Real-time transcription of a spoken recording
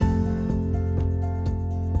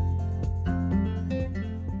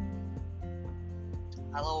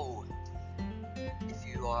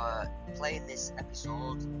playing this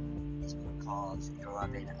episode is because you're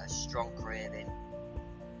having a strong craving,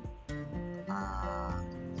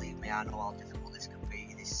 and believe me, I know how difficult this can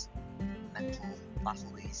be, this mental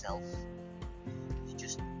battle with yourself. You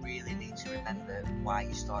just really need to remember why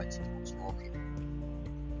you started to give up smoking.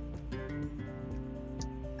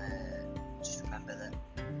 Just remember that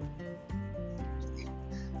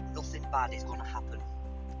nothing bad is going to happen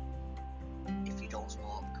if you don't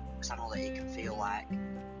smoke, because I know that it can feel like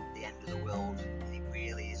the end of the world, and it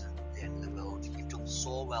really isn't the end of the world. You've done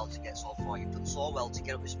so well to get so far, you've done so well to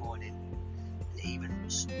get up this morning, and even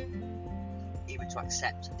to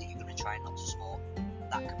accept that you're going to try not to smoke.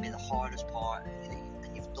 That can be the hardest part,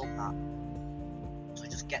 and you've done that. So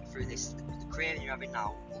just get through this. The craving you're having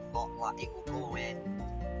now will not, like, it will go away.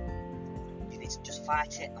 You need to just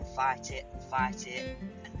fight it and fight it and fight it,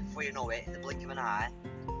 and before you know it, in the blink of an eye,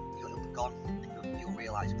 it'll be gone, and you'll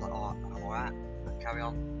realise, oh, I'm alright, and carry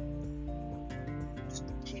on. Just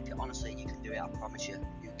keep it, honestly, you can do it, I promise you.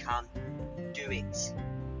 You can do it.